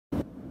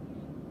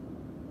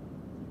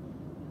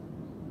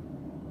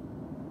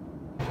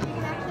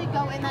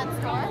go in that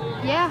store?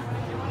 Yeah.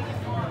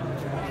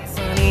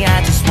 Honey,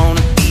 I just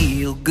wanna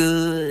feel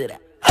good.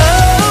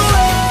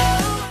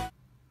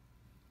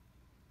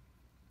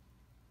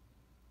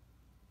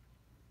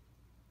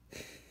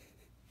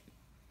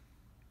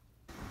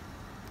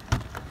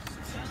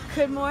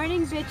 Good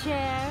morning,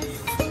 bitches.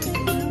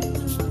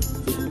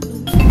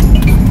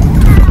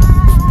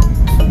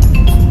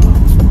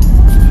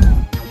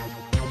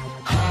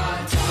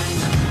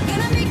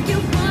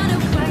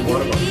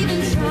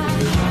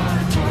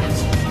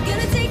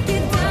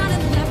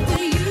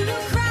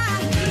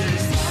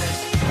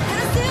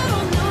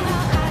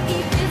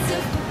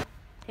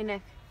 Hey,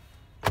 Nick.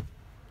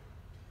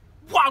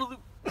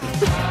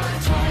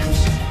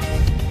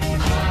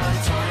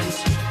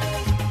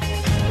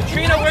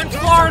 Katrina, we're in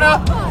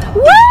Florida!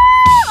 Woo!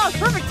 Oh,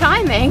 perfect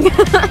timing.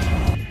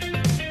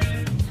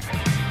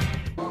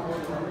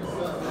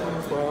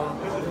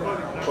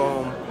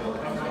 Boom, boom,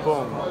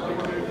 boom.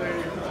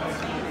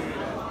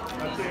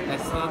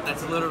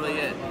 That's literally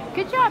it.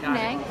 Good job,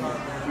 Nick.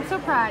 I'm so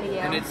proud of you.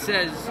 And it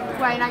says,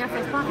 Why, you're not gonna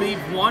fist bump? leave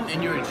one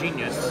and you're a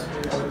genius.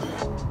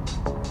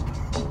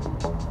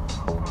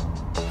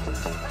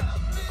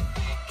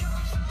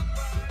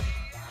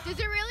 Does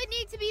it really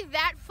need to be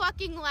that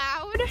fucking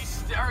loud? These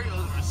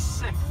stereos are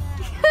sick.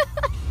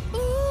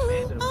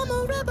 Ooh, I'm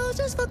a rebel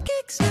just for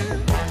kicks now.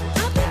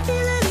 I've been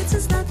feeling it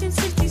since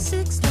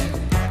 1966 now.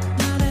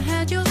 Now I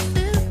had your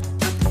fill,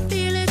 I can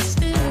feel it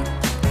still.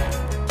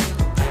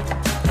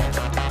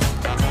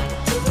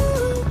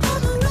 Ooh,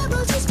 I'm a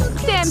rebel just for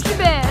kicks. Damn, she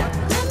bad.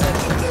 Let me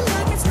kick it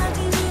like it's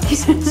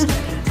 1986 now.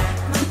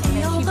 Might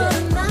be over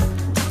now,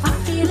 I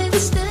feel it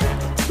still.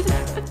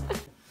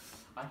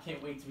 I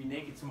can't wait to be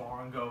naked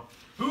tomorrow and go,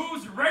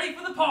 who's ready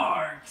for the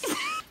parks?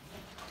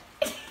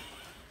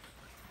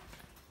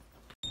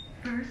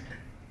 First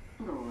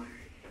floor.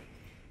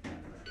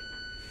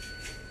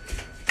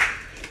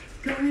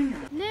 Going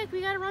up. Nick,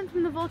 we gotta run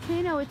from the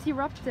volcano. It's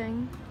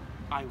erupting.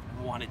 I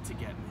want it to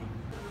get me.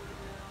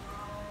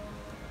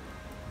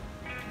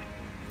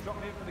 Drop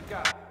me in for the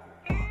gap.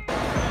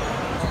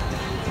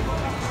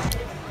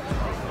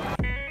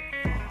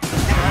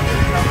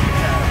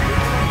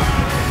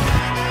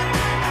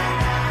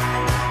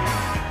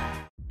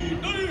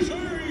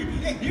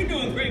 You're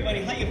doing great,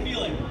 buddy. How you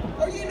feeling?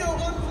 Oh, you know,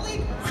 on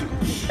fleek.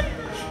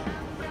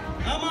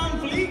 I'm on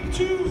fleek,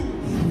 too.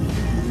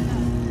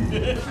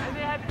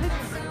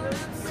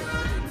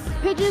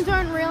 Pigeons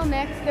aren't real,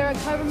 Nick. They're a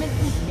government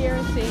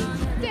conspiracy.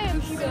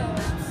 Damn, she bad.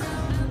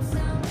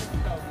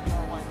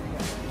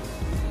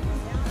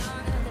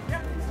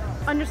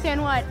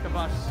 Understand what? The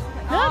bus.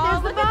 Look,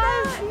 there's the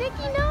bus.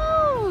 Nikki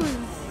knows.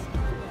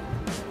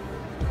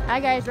 Hi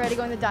guys, ready to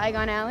go in the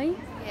Diagon Alley?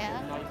 Yeah.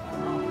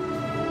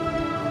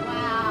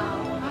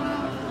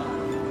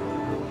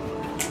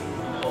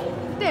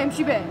 Damn,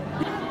 she bad.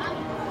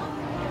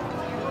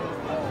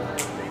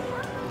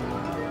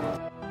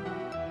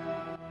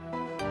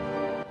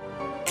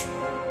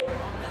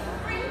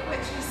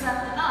 Which we said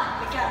the night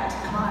began to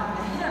climb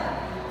the hill.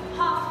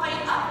 Halfway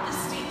up the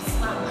steep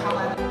slope,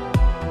 however.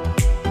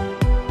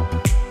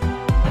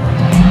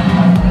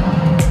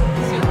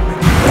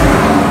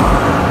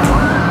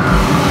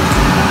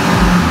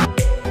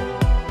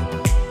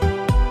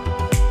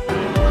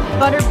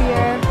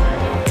 Butterbeer.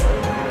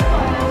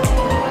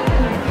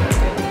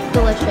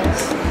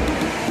 Delicious.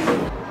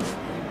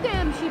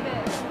 Damn, she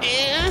bit.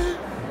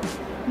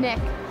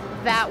 Nick,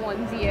 that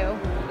one's you.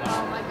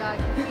 Oh my god,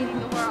 you're feeding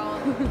the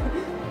world.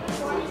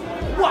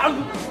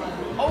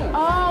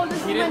 Oh,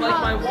 this He is didn't like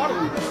my water.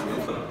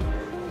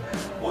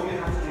 All you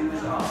have to do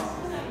is ask.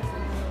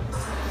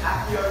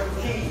 At your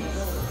keys.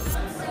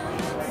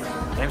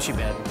 Damn, she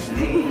bad.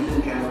 Ladies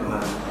and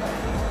gentlemen.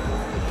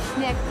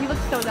 Nick, you look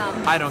so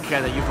dumb. I don't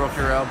care that you broke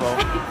your elbow.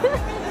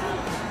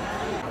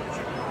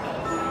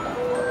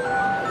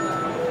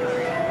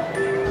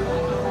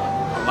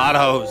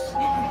 Mottos.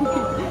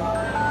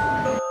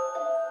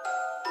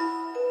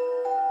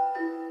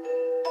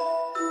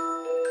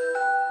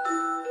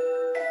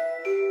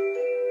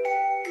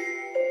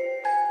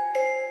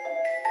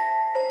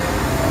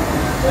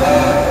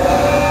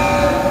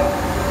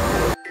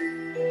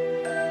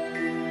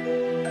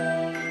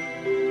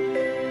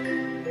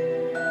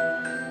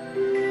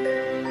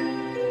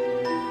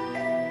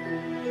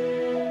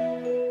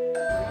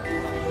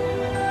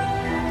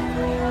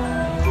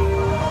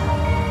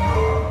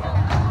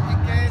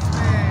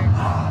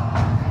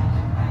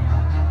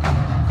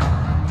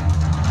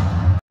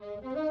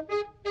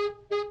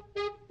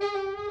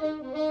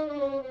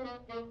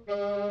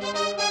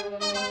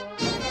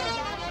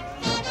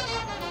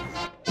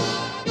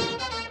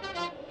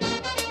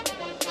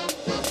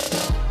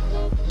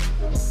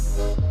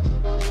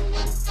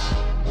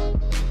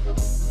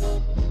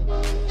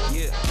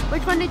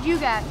 Which one did you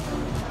get?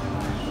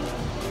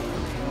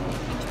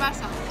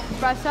 Espresso.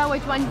 Espresso?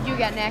 Which one did you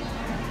get, Nick?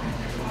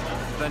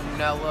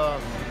 Vanilla.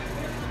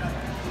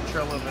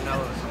 Trilla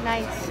vanillas.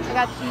 Nice. I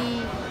got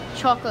the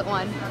chocolate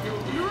one.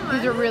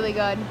 These are really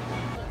good.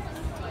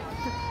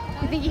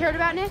 You think you heard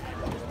about Nick?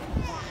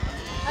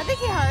 I think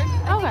he heard.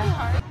 Okay.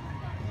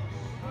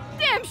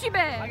 Bam, she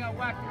bam. I got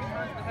whacked 3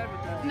 times in the head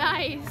with this.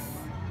 Nice.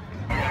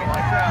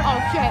 Watch out. Oh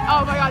shit.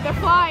 Oh my god, they're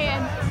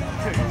flying.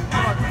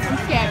 I'm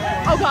scared.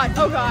 Oh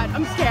god,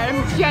 I'm scared.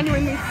 I'm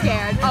genuinely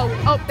scared.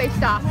 Oh, they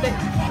stopped.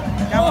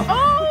 Oh!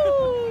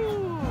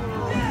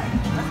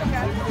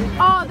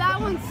 Oh,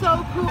 that one's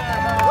so cool. Woo!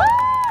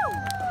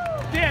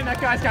 Damn, that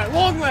guy's got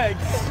long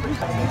legs.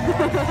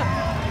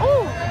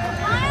 Ooh!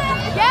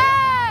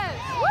 Yes!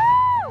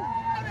 Woo!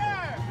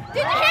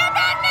 Did you hear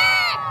that,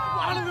 Nick?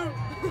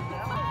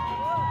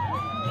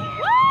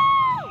 Woo!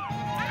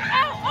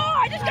 Oh,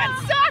 I just got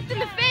socked in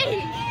the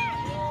face.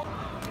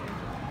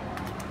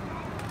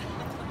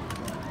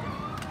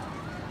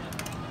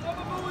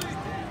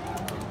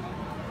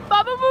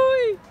 Baba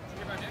Booey!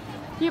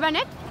 You about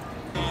Nick?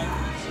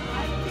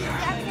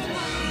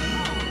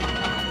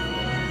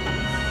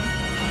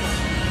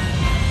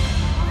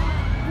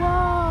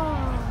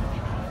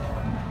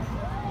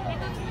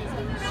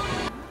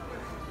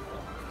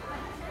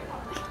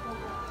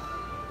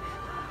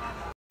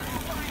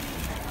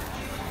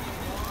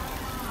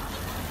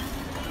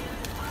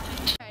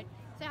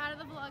 Say hi to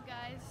the vlog,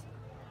 guys.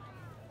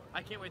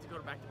 I can't wait to go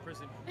back to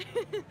prison.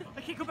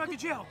 I can't go back to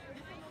jail.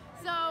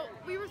 So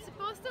we were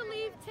supposed to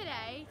leave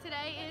today.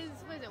 Today is,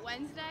 was it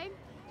Wednesday?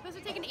 Supposed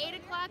to take an 8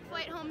 o'clock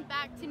flight home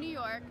back to New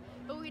York,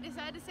 but we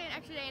decided to stay an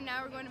extra day and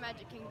now we're going to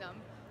Magic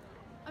Kingdom.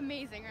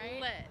 Amazing,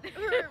 right? Lit.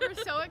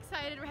 We're so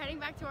excited. We're heading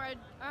back to our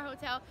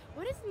hotel.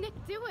 What is Nick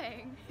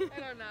doing? I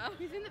don't know.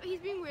 He's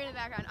being weird in the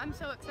background. I'm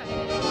so excited.